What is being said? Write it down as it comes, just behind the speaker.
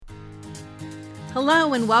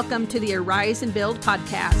Hello and welcome to the Arise and Build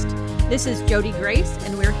podcast. This is Jody Grace,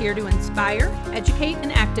 and we're here to inspire, educate,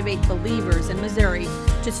 and activate believers in Missouri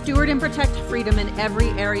to steward and protect freedom in every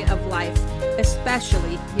area of life,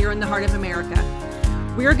 especially here in the heart of America.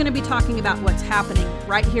 We are going to be talking about what's happening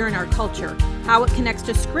right here in our culture, how it connects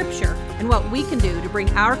to Scripture, and what we can do to bring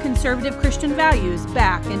our conservative Christian values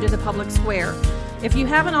back into the public square. If you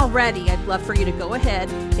haven't already, I'd love for you to go ahead,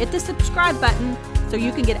 hit the subscribe button so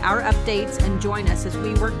you can get our updates and join us as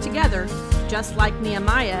we work together, just like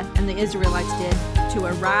Nehemiah and the Israelites did, to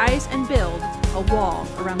arise and build a wall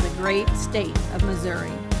around the great state of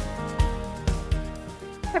Missouri.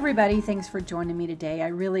 Everybody, thanks for joining me today. I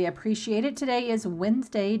really appreciate it. Today is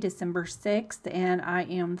Wednesday, December 6th, and I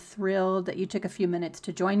am thrilled that you took a few minutes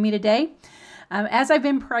to join me today. As I've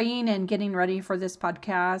been praying and getting ready for this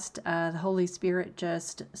podcast, the Holy Spirit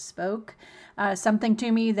just spoke something to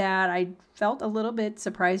me that I felt a little bit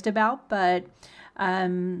surprised about, but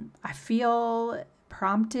I feel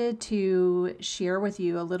prompted to share with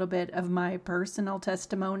you a little bit of my personal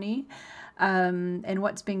testimony and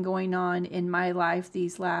what's been going on in my life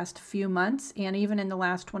these last few months and even in the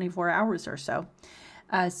last 24 hours or so.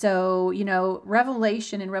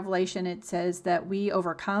 Revelation, it says that we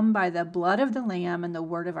overcome by the blood of the Lamb and the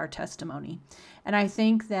word of our testimony. And I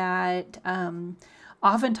think that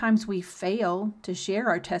oftentimes we fail to share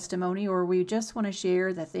our testimony, or we just want to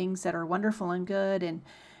share the things that are wonderful and good. And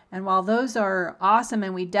while those are awesome,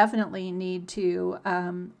 and we definitely need to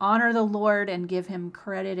honor the Lord and give him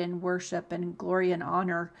credit and worship and glory and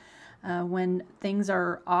honor when things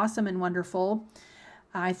are awesome and wonderful,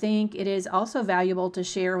 I think it is also valuable to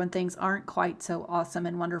share when things aren't quite so awesome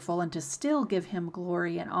and wonderful, and to still give him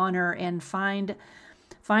glory and honor and find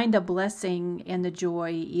a blessing and the joy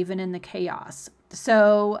even in the chaos.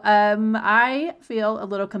 So I feel a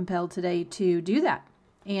little compelled today to do that.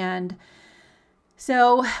 And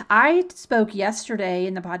so I spoke yesterday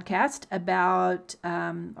in the podcast about,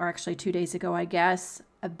 or actually 2 days ago, I guess,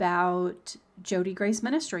 about Jody Grace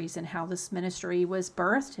Ministries and how this ministry was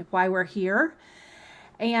birthed, why we're here.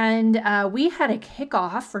 And we had a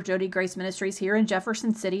kickoff for Jody Grace Ministries here in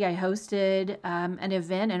Jefferson City. I hosted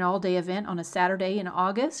an all-day event on a Saturday in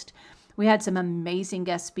August. We had some amazing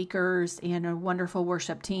guest speakers and a wonderful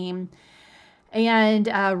worship team, and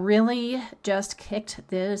really just kicked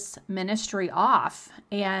this ministry off.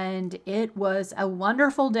 And it was a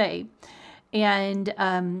wonderful day.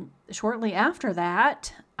 And shortly after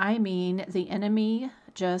that, the enemy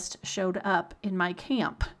just showed up in my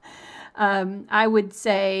camp. I would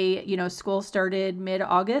say, school started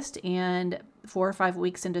mid-August, and 4 or 5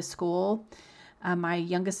 weeks into school, my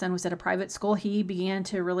youngest son was at a private school. He began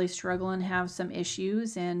to really struggle and have some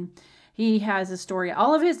issues, and he has a story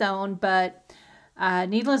all of his own, but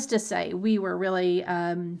needless to say, we were really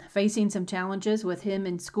facing some challenges with him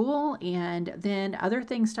in school, and then other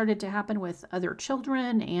things started to happen with other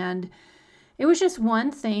children, and it was just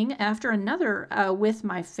one thing after another with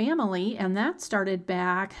my family, and that started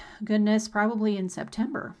back, probably in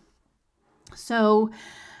September. So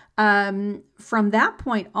from that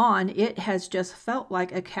point on, it has just felt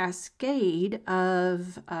like a cascade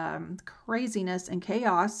of craziness and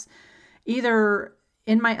chaos, either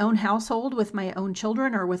in my own household with my own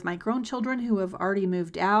children or with my grown children who have already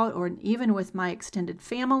moved out, or even with my extended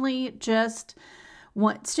family. It just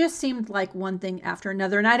seemed like one thing after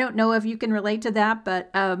another. And I don't know if you can relate to that,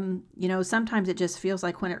 but, sometimes it just feels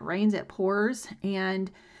like when it rains, it pours.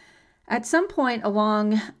 And at some point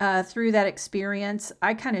along through that experience,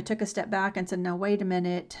 I kind of took a step back and said, no, wait a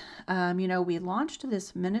minute. We launched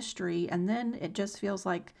this ministry, and then it just feels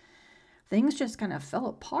like things just kind of fell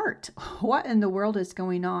apart. What in the world is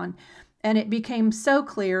going on? And it became so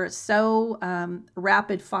clear, so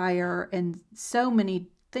rapid fire, and so many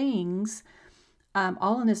things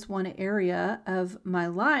all in this one area of my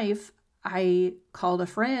life. I called a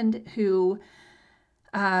friend who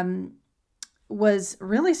was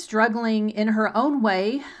really struggling in her own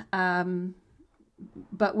way,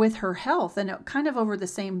 but with her health, and kind of over the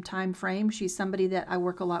same time frame. She's somebody that I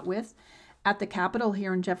work a lot with at the Capitol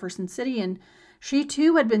here in Jefferson City, and she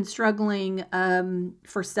too had been struggling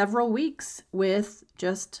for several weeks with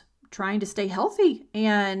just trying to stay healthy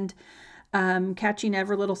and catching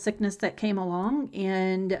every little sickness that came along.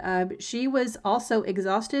 And she was also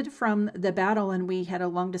exhausted from the battle. And we had a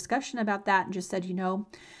long discussion about that and just said,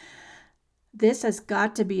 this has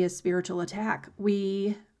got to be a spiritual attack.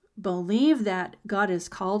 We believe that God has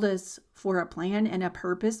called us for a plan and a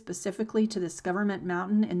purpose, specifically to this government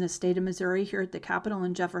mountain in the state of Missouri here at the Capitol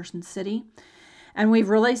in Jefferson City. And we've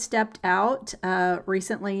really stepped out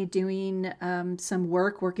recently doing some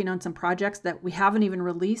working on some projects that we haven't even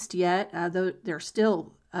released yet, though they're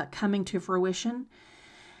still coming to fruition,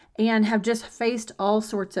 and have just faced all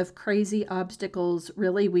sorts of crazy obstacles.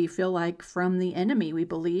 Really, we feel like from the enemy. We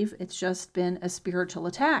believe it's just been a spiritual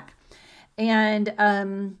attack.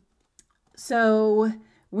 And so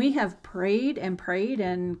we have prayed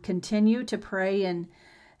and continue to pray and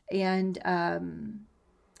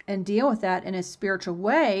deal with that in a spiritual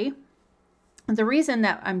way. The reason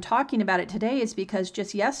that I'm talking about it today is because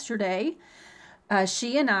just yesterday,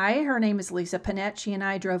 her name is Lisa Panette, she and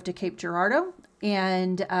I drove to Cape Girardeau,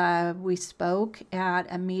 and we spoke at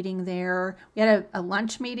a meeting there. We had a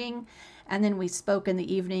lunch meeting, and then we spoke in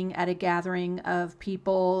the evening at a gathering of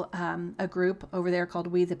people. A group over there called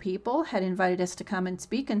We the People had invited us to come and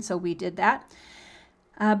speak, and so we did that.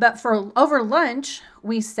 But for over lunch,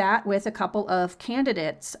 we sat with a couple of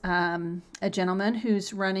candidates, a gentleman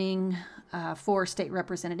who's running for state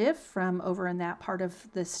representative from over in that part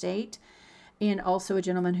of the state, and also a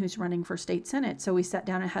gentleman who's running for state senate. So we sat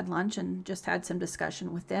down and had lunch and just had some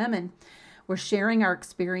discussion with them, and we're sharing our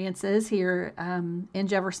experiences here in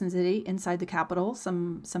Jefferson City, inside the Capitol,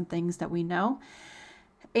 some things that we know.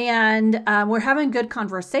 And we're having good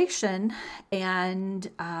conversation,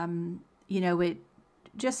 and it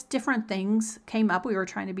just different things came up. We were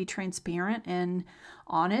trying to be transparent and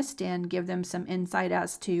honest and give them some insight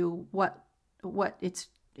as to what it's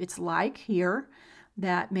like here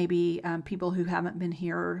that maybe people who haven't been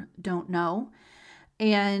here don't know.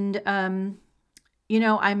 And,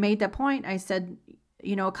 I made that point. I said,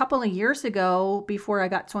 a couple of years ago, before I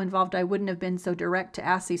got so involved, I wouldn't have been so direct to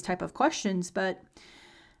ask these type of questions. But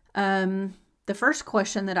the first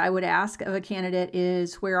question that I would ask of a candidate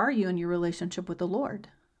is, where are you in your relationship with the Lord?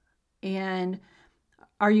 And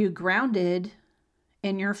are you grounded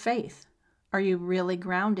in your faith? Are you really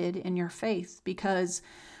grounded in your faith? Because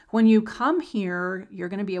when you come here, you're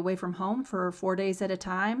going to be away from home for 4 days at a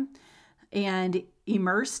time and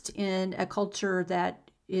immersed in a culture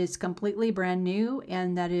that is completely brand new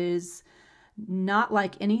and that is not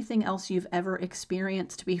like anything else you've ever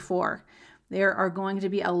experienced before. There are going to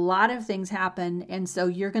be a lot of things happen, and so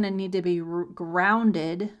you're going to need to be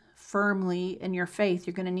grounded firmly in your faith.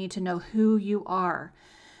 You're going to need to know who you are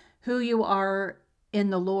in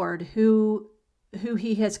the Lord, who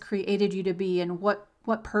He has created you to be, and what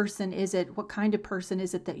person is it, what kind of person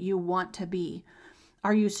is it that you want to be.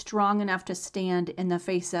 Are you strong enough to stand in the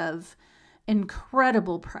face of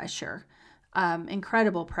incredible pressure?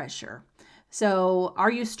 So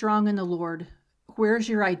are you strong in the Lord? Where's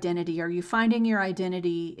your identity? Are you finding your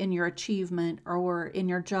identity in your achievement or in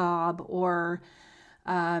your job or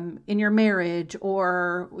in your marriage,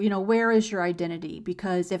 or, where is your identity?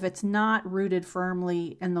 Because if it's not rooted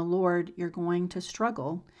firmly in the Lord, you're going to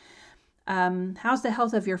struggle. How's the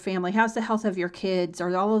health of your family? How's the health of your kids?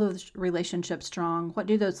 Are all of those relationships strong? What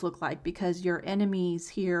do those look like? Because your enemies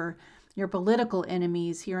here, your political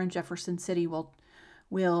enemies here in Jefferson City will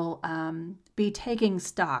be taking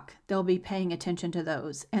stock. They'll be paying attention to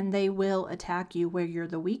those, and they will attack you where you're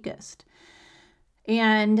the weakest.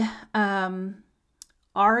 And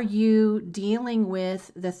are you dealing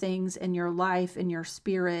with the things in your life, in your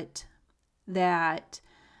spirit, that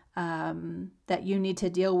you need to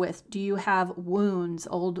deal with? Do you have wounds,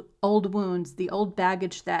 old wounds, the old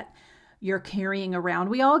baggage that you're carrying around?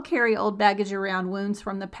 We all carry old baggage around, wounds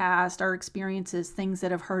from the past, our experiences, things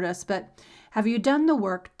that have hurt us. But have you done the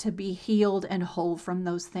work to be healed and whole from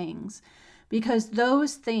those things? Because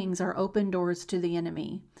those things are open doors to the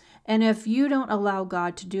enemy. And if you don't allow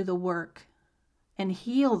God to do the work and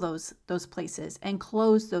heal those places and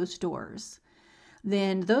close those doors,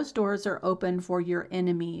 then those doors are open for your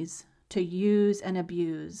enemies to use and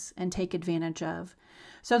abuse and take advantage of.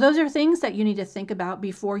 So those are things that you need to think about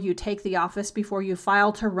before you take the office, before you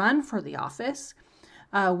file to run for the office.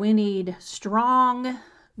 We need strong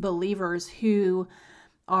believers who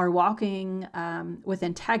are walking with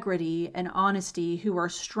integrity and honesty, who are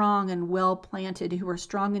strong and well planted, who are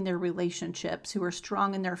strong in their relationships, who are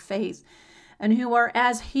strong in their faith, and who are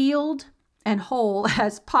as healed and whole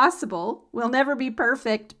as possible. We'll never be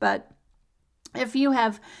perfect, but if you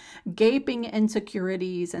have gaping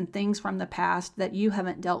insecurities and things from the past that you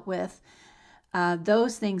haven't dealt with,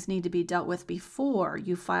 those things need to be dealt with before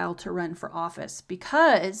you file to run for office,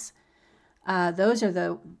 because those are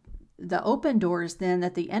the open doors then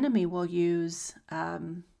that the enemy will use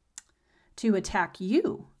to attack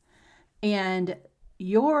you. And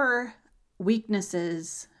your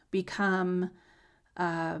weaknesses become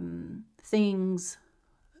things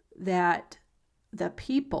that the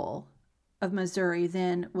people of Missouri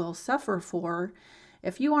then will suffer for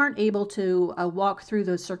if you aren't able to walk through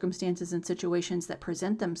those circumstances and situations that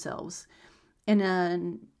present themselves in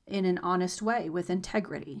an honest way with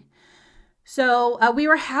integrity. So we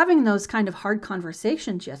were having those kind of hard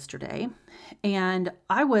conversations yesterday, and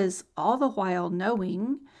I was all the while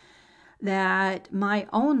knowing that my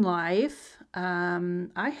own life,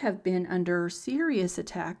 I have been under serious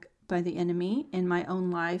attack by the enemy in my own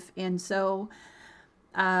life. And so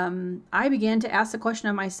I began to ask the question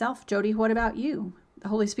of myself, Jody, what about you? The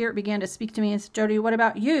Holy Spirit began to speak to me and said, Jody, what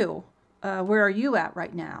about you? Where are you at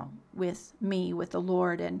right now with me, with the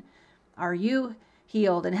Lord? And are you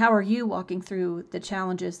healed? And how are you walking through the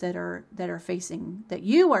challenges that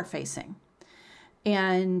you are facing?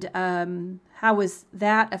 And how is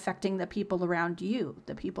that affecting the people around you,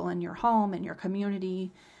 the people in your home, in your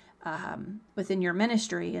community, within your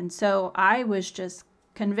ministry? And so I was just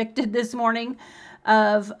convicted this morning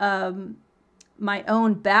of my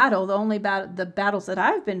own battle, the battles that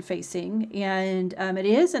I've been facing. And it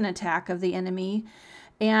is an attack of the enemy.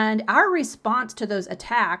 And our response to those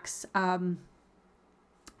attacks,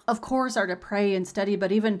 of course, are to pray and study,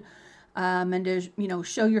 but even and to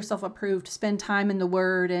show yourself approved, spend time in the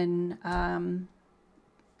Word, and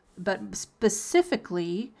but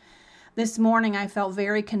specifically this morning I felt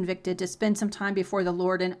very convicted to spend some time before the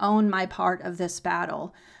Lord and own my part of this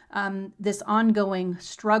battle. This ongoing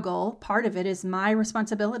struggle, part of it is my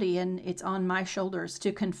responsibility, and it's on my shoulders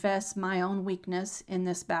to confess my own weakness in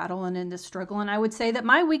this battle and in this struggle. And I would say that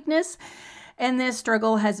my weakness in this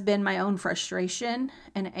struggle has been my own frustration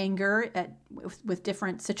and anger with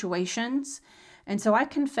different situations. And so I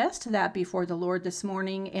confessed that before the Lord this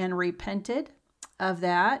morning and repented of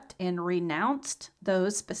that and renounced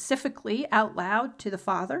those specifically out loud to the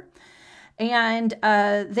Father. And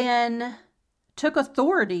then took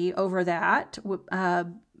authority over that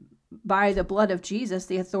by the blood of Jesus,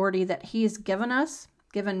 the authority that He has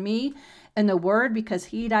given me in the Word, because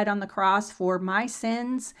He died on the cross for my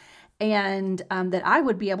sins, and that I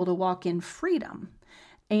would be able to walk in freedom.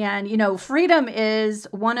 And, freedom is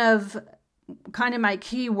one of kind of my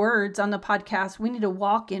key words on the podcast. We need to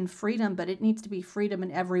walk in freedom, but it needs to be freedom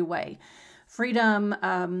in every way. Freedom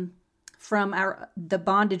from the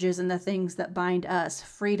bondages and the things that bind us.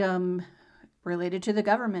 Freedom related to the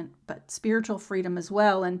government, but spiritual freedom as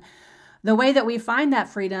well. And the way that we find that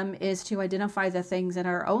freedom is to identify the things in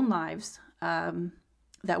our own lives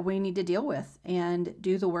that we need to deal with and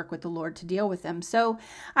do the work with the Lord to deal with them. So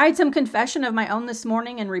I had some confession of my own this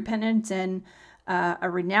morning, and repentance, and a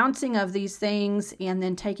renouncing of these things, and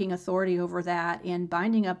then taking authority over that and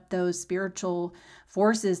binding up those spiritual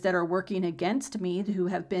forces that are working against me, who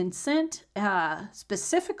have been sent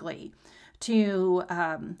specifically to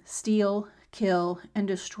steal, kill, and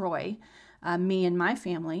destroy me and my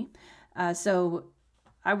family. So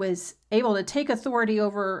I was able to take authority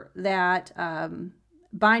over that,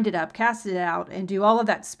 bind it up, cast it out, and do all of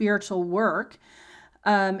that spiritual work.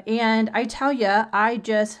 And I tell you, I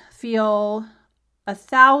just feel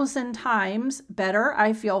 1,000 times better.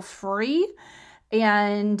 I feel free.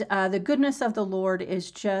 And the goodness of the Lord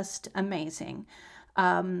is just amazing.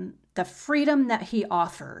 The freedom that He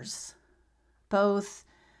offers, both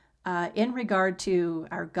in regard to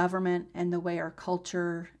our government and the way our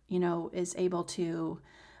culture, is able to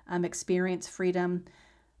experience freedom,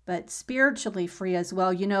 but spiritually free as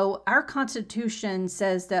well. Our Constitution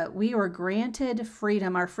says that we are granted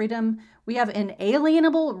freedom. Our freedom, we have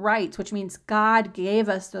inalienable rights, which means God gave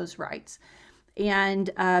us those rights. And,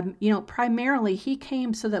 primarily He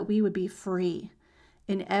came so that we would be free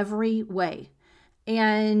in every way.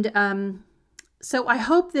 And so I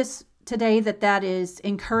hope today that is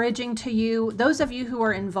encouraging to you. Those of you who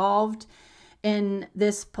are involved in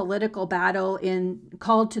this political battle,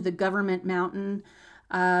 called to the government mountain,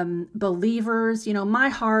 believers, my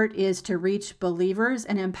heart is to reach believers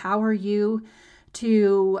and empower you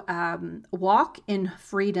to walk in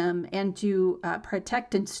freedom and to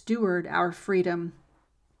protect and steward our freedom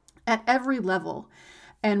at every level.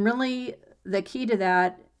 And really, the key to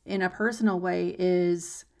that in a personal way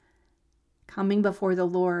is coming before the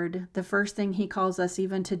Lord. The first thing He calls us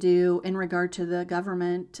even to do in regard to the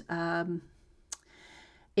government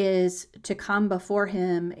is to come before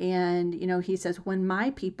Him. And, He says, when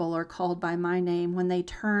my people are called by my name, when they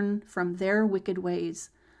turn from their wicked ways,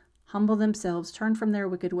 humble themselves, turn from their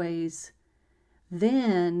wicked ways,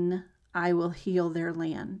 then I will heal their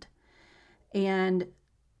land. And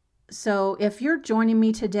so if you're joining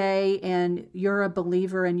me today and you're a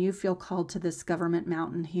believer and you feel called to this government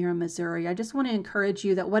mountain here in Missouri, I just want to encourage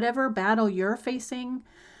you that whatever battle you're facing,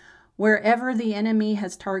 wherever the enemy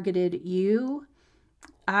has targeted you,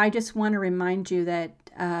 I just want to remind you that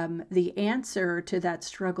the answer to that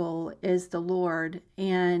struggle is the Lord.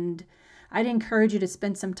 And I'd encourage you to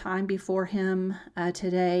spend some time before Him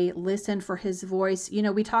today. Listen for His voice. You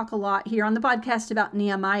know, we talk a lot here on the podcast about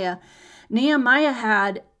Nehemiah. Nehemiah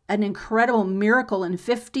had an incredible miracle in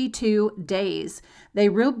 52 days. They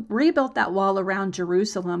rebuilt that wall around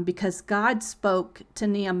Jerusalem because God spoke to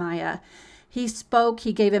Nehemiah. He spoke,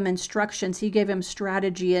 he gave him instructions, he gave him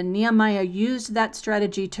strategy, and Nehemiah used that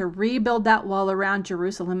strategy to rebuild that wall around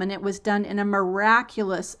Jerusalem, and it was done in a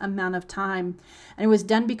miraculous amount of time. And it was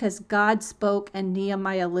done because God spoke and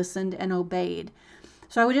Nehemiah listened and obeyed.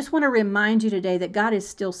 So I just want to remind you today that God is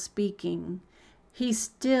still speaking. He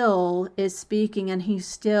still is speaking, and He's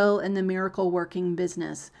still in the miracle working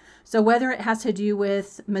business. So whether it has to do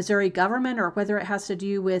with Missouri government or whether it has to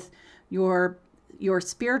do with your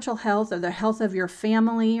spiritual health or the health of your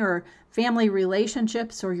family or family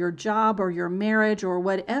relationships or your job or your marriage or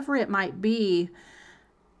whatever it might be,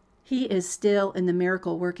 He is still in the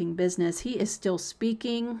miracle working business. He is still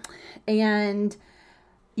speaking. And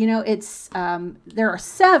you know, it's there are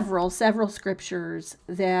several scriptures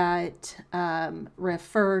that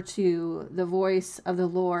refer to the voice of the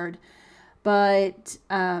Lord, but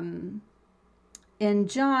in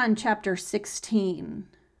John chapter 16,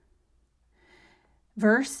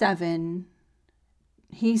 verse 7,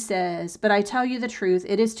 He says, "But I tell you the truth,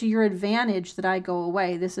 it is to your advantage that I go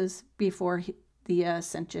away." This is before the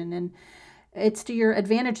ascension. And it's to your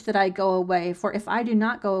advantage that I go away. For if I do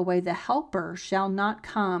not go away, the Helper shall not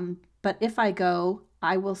come. But if I go,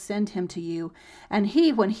 I will send him to you. And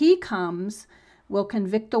he, when he comes, will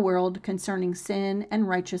convict the world concerning sin and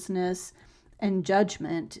righteousness and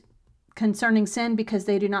judgment. Concerning sin, because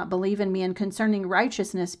they do not believe in me, and concerning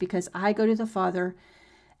righteousness, because I go to the Father,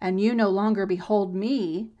 and you no longer behold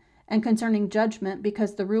me, and concerning judgment,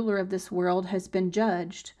 because the ruler of this world has been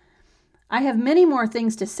judged. I have many more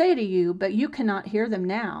things to say to you, but you cannot hear them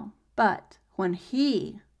now. But when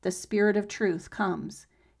He, the Spirit of truth, comes,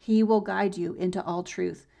 He will guide you into all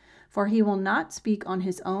truth. For He will not speak on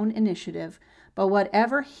His own initiative, but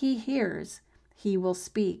whatever He hears, He will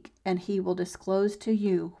speak, and He will disclose to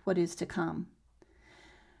you what is to come.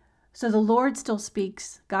 So the Lord still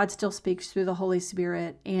speaks. God still speaks through the Holy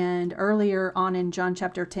Spirit. And earlier on in John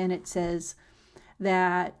chapter 10, it says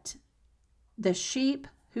that the sheep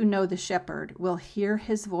who know the shepherd will hear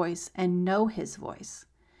His voice and know His voice.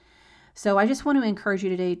 So I just want to encourage you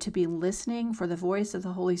today to be listening for the voice of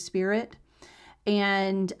the Holy Spirit.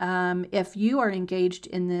 And if you are engaged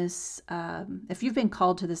in this, if you've been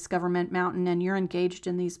called to this government mountain and you're engaged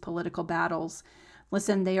in these political battles,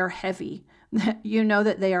 listen, they are heavy. You know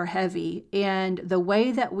that they are heavy. And the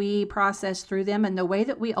way that we process through them and the way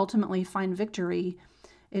that we ultimately find victory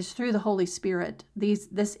is through the Holy Spirit.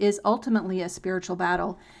 This is ultimately a spiritual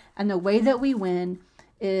battle. And the way that we win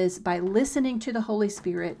is by listening to the Holy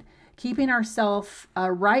Spirit, keeping ourselves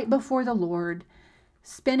right before the Lord,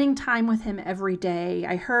 spending time with Him every day.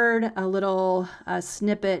 I heard a little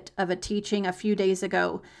snippet of a teaching a few days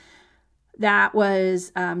ago that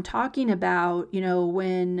was talking about,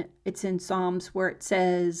 when it's in Psalms where it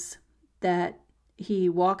says that He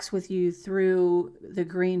walks with you through the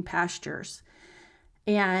green pastures.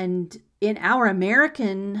 And in our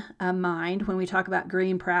American mind, when we talk about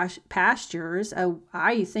green pastures,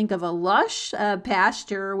 I think of a lush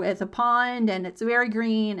pasture with a pond, and it's very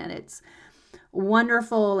green, and it's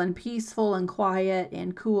wonderful and peaceful and quiet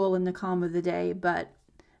and cool in the calm of the day. But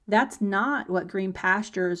that's not what green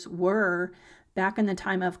pastures were back in the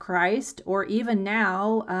time of Christ, or even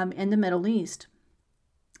now in the Middle East.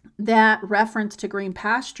 That reference to green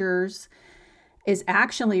pastures is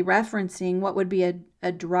actually referencing what would be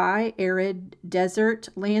a dry, arid desert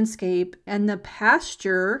landscape, and the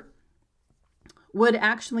pasture would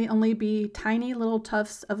actually only be tiny little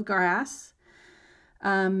tufts of grass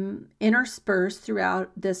interspersed throughout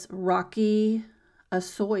this rocky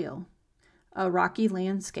soil, a rocky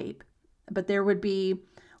landscape. But there would be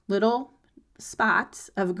little spots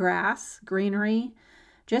of grass, greenery,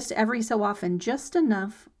 just every so often, just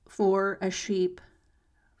enough for a sheep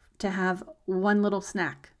to have one little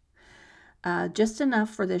snack, just enough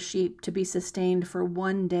for the sheep to be sustained for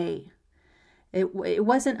one day. It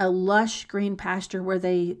wasn't a lush green pasture where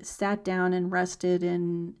they sat down and rested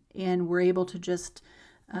and were able to just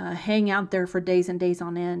hang out there for days and days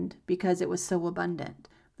on end because it was so abundant.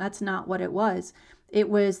 That's not what it was. It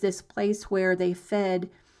was this place where they fed.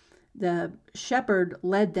 The shepherd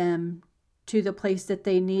led them to the place that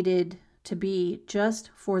they needed to be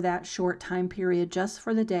just for that short time period, just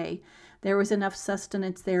for the day. There was enough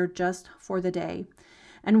sustenance there just for the day.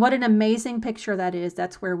 And what an amazing picture that is.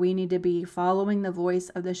 That's where we need to be, following the voice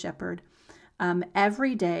of the shepherd.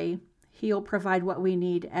 Every day, he'll provide what we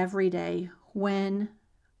need every day when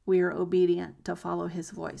we are obedient to follow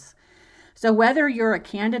his voice. So whether you're a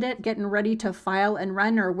candidate getting ready to file and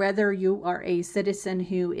run, or whether you are a citizen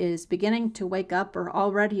who is beginning to wake up or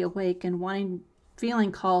already awake and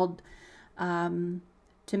feeling called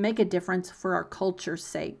to make a difference for our culture's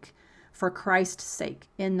sake, for Christ's sake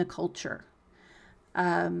in the culture.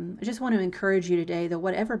 I just want to encourage you today that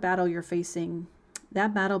whatever battle you're facing,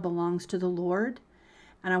 that battle belongs to the Lord.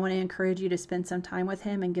 And I want to encourage you to spend some time with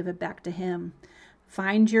him and give it back to him.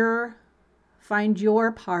 Find your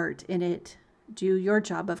part in it. Do your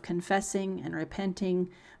job of confessing and repenting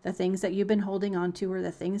the things that you've been holding on to or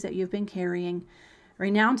the things that you've been carrying.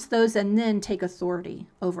 Renounce those and then take authority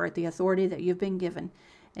over it, the authority that you've been given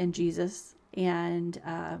in Jesus.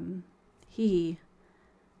 And he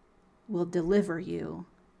will deliver you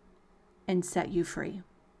and set you free.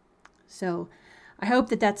 So I hope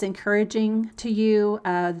that that's encouraging to you.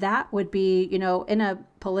 That would be, in a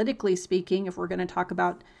politically speaking, if we're going to talk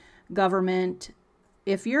about government,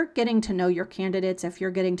 if you're getting to know your candidates, if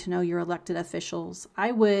you're getting to know your elected officials,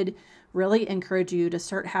 I would really encourage you to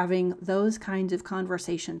start having those kinds of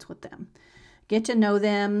conversations with them. Get to know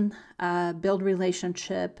them, build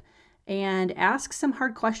relationship, and ask some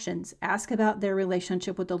hard questions. Ask about their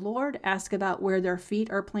relationship with the Lord. Ask about where their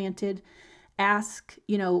feet are planted. Ask,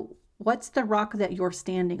 what's the rock that you're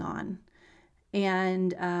standing on?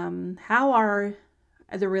 And how are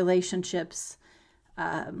the relationships?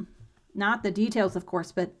 Not the details, of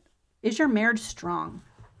course, but is your marriage strong?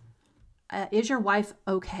 Is your wife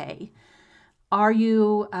okay?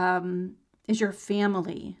 Is your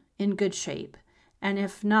family in good shape? And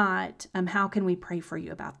if not, how can we pray for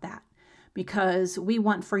you about that? Because we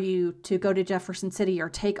want for you to go to Jefferson City or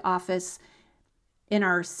take office in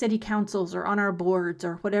our city councils or on our boards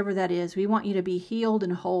or whatever that is. We want you to be healed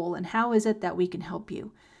and whole. And how is it that we can help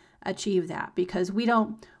you achieve that? Because we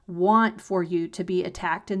don't want for you to be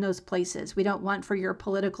attacked in those places. We don't want for your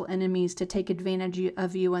political enemies to take advantage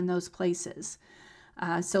of you in those places.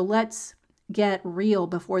 So let's get real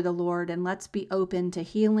before the Lord, and let's be open to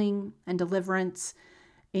healing and deliverance,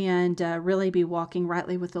 and really be walking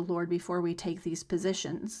rightly with the Lord before we take these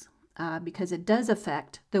positions, because it does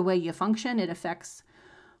affect the way you function. It affects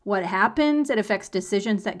what happens. It affects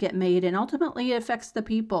decisions that get made, and ultimately it affects the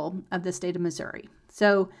people of the state of Missouri.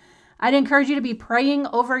 So I'd encourage you to be praying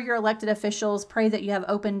over your elected officials. Pray that you have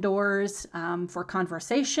open doors for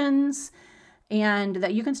conversations, and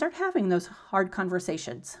that you can start having those hard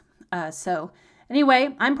conversations. So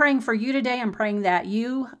anyway, I'm praying for you today. I'm praying that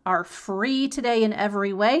you are free today in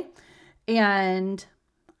every way. And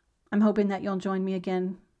I'm hoping that you'll join me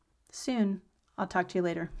again soon. I'll talk to you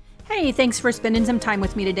later. Hey, thanks for spending some time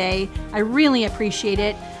with me today. I really appreciate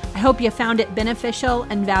it. I hope you found it beneficial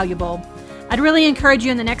and valuable. I'd really encourage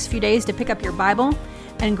you in the next few days to pick up your Bible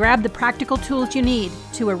and grab the practical tools you need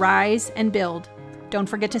to arise and build. Don't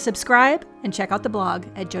forget to subscribe and check out the blog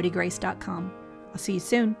at jodygrace.com. I'll see you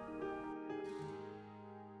soon.